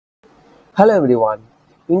Hello everyone.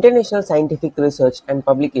 International Scientific Research and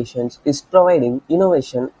Publications is providing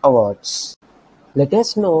innovation awards. Let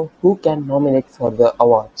us know who can nominate for the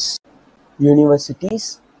awards.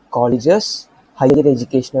 Universities, colleges, higher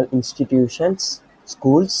educational institutions,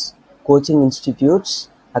 schools, coaching institutes,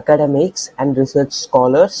 academics and research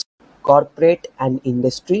scholars, corporate and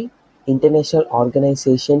industry, international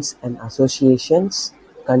organizations and associations,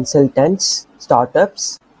 consultants,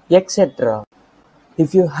 startups, etc.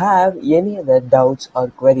 If you have any other doubts or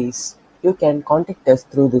queries, you can contact us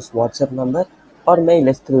through this WhatsApp number or mail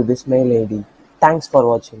us through this mail ID. Thanks for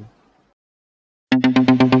watching.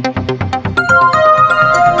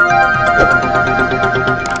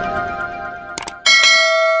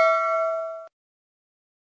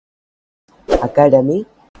 Academy.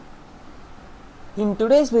 In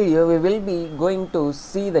today's video, we will be going to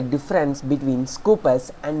see the difference between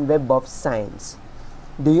Scopus and Web of Science.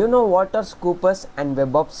 Do you know what are Scopus and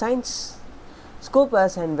Web of Science?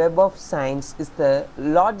 Scopus and Web of Science is the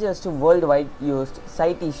largest worldwide used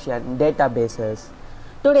citation databases.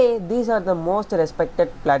 Today, these are the most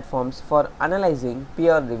respected platforms for analyzing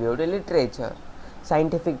peer-reviewed literature,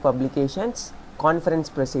 scientific publications, conference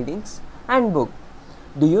proceedings, and books.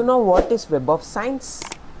 Do you know what is Web of Science?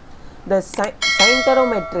 The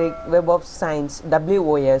Scientometric Web of Science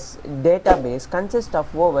 (WOS) database consists of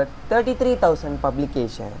over 33,000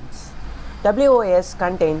 publications. WOS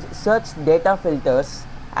contains search data filters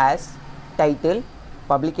as title,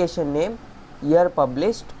 publication name, year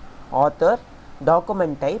published, author,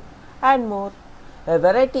 document type, and more. A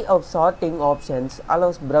variety of sorting options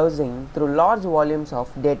allows browsing through large volumes of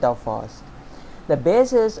data fast. The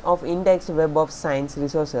basis of indexed Web of Science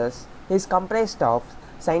resources is comprised of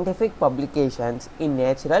scientific publications in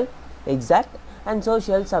natural, exact, and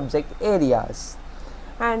social subject areas.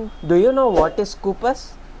 And do you know what is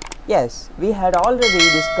Scopus? Yes, we had already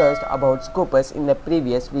discussed about Scopus in the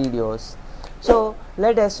previous videos. So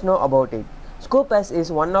let us know about it. Scopus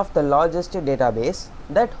is one of the largest database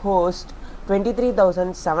that hosts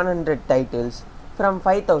 23,700 titles from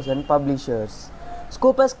 5,000 publishers.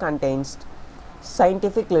 Scopus contains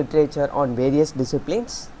scientific literature on various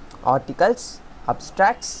disciplines, articles,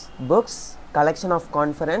 abstracts, books, collection of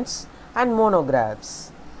conference and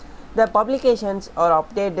monographs. The publications are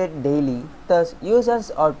updated daily, thus users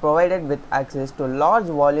are provided with access to large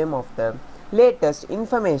volume of the latest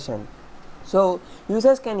information. So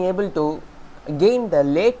users can able to gain the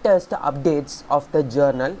latest updates of the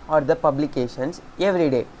journal or the publications every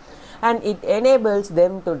day, and it enables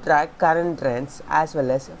them to track current trends as well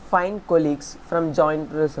as find colleagues from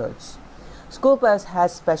joint research. Scopus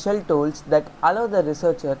has special tools that allow the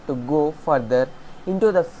researcher to go further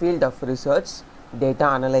into the field of research,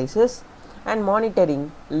 data analysis, and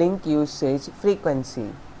monitoring link usage frequency.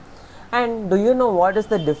 And do you know what is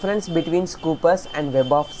the difference between Scopus and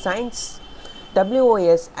Web of Science?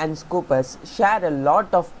 WOS and Scopus share a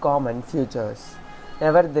lot of common features.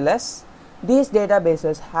 Nevertheless, these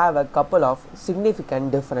databases have a couple of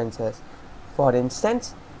significant differences. For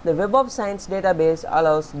instance, the Web of Science database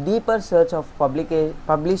allows deeper search of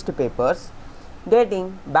published papers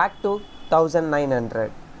dating back to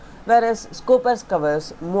 1900, whereas Scopus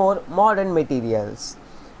covers more modern materials.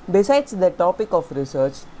 Besides, the topic of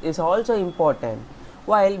research is also important.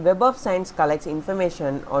 While Web of Science collects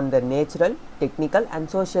information on the natural, technical and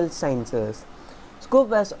social sciences,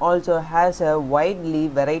 Scopus also has a widely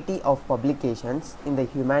variety of publications in the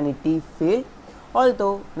humanity field,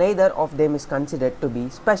 although neither of them is considered to be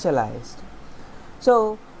specialized.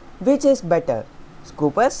 So, which is better,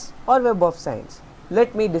 Scopus or Web of Science?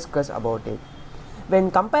 Let me discuss about it.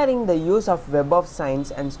 When comparing the use of Web of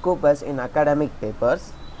Science and Scopus in academic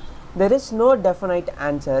papers, there is no definite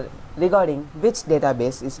answer regarding which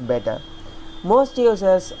database is better. Most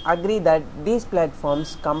users agree that these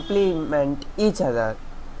platforms complement each other.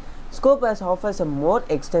 Scopus offers a more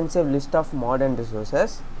extensive list of modern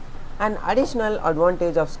resources. An additional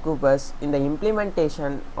advantage of Scopus in the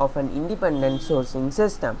implementation of an independent sourcing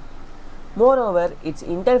system. Moreover, its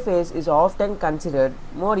interface is often considered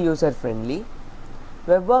more user-friendly.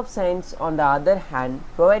 Web of Science, on the other hand,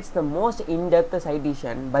 provides the most in-depth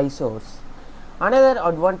citation by source. Another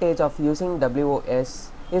advantage of using WOS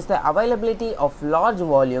is the availability of large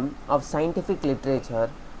volume of scientific literature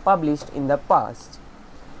published in the past.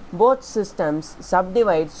 Both systems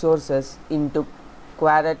subdivide sources into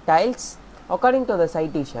quartiles according to the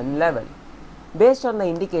citation level. Based on the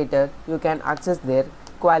indicator, you can access their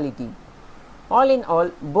quality. All in all,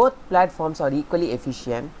 both platforms are equally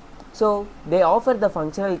efficient, so they offer the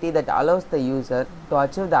functionality that allows the user to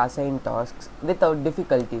achieve the assigned tasks without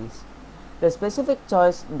difficulties. The specific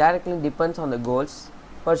choice directly depends on the goals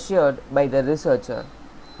pursued by the researcher.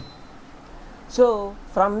 So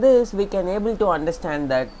from this we can able to understand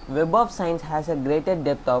that Web of Science has a greater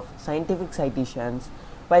depth of scientific citations,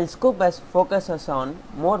 while Scopus focuses on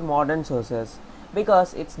more modern sources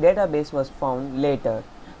because its database was found later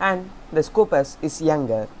and the Scopus is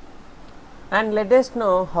younger. And let us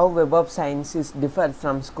know how Web of Science is different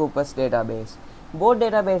from Scopus database. Both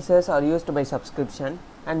databases are used by subscription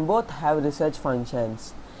and both have research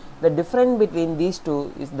functions. The difference between these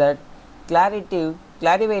two is that clarivative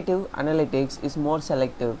analytics is more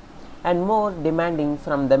selective and more demanding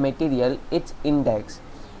from the material its index.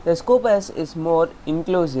 The Scopus is more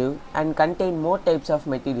inclusive and contain more types of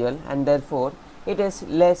material and therefore it is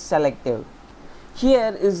less selective.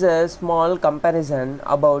 Here is a small comparison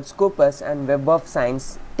about Scopus and Web of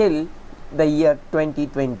Science till the year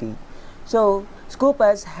 2020. So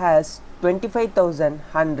Scopus has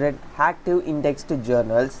 25,100 active indexed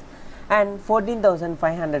journals and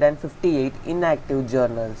 14,558 inactive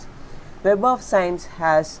journals. Web of Science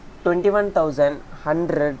has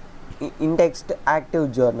 21,100 indexed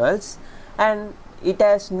active journals and it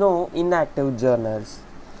has no inactive journals.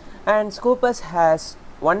 And Scopus has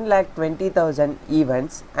 1,20,000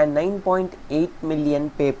 events and 9.8 million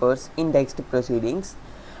papers indexed proceedings,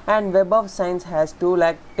 and Web of Science has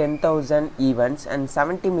 2,10,000 events and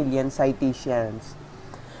 70 million citations.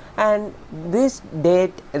 And this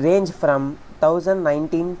date range from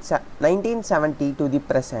 1970 to the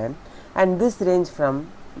present, and this range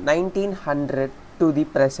from 1900 to the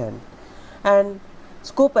present. And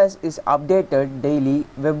Scopus is updated daily,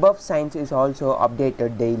 Web of Science is also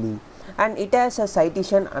updated daily, and it has a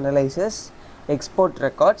citation analysis, export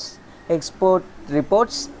records, export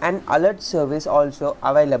reports and alert service also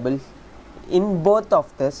available in both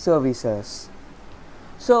of the services.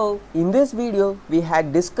 So in this video we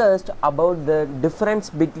had discussed about the difference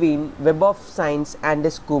between Web of Science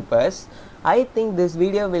and Scopus. I think this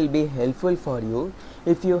video will be helpful for you.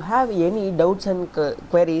 If you have any doubts and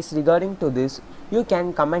queries regarding to this, you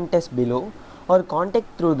can comment us below or contact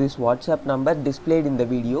through this WhatsApp number displayed in the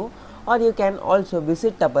video, or you can also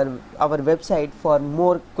visit our website for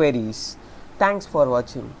more queries. Thanks for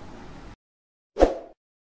watching.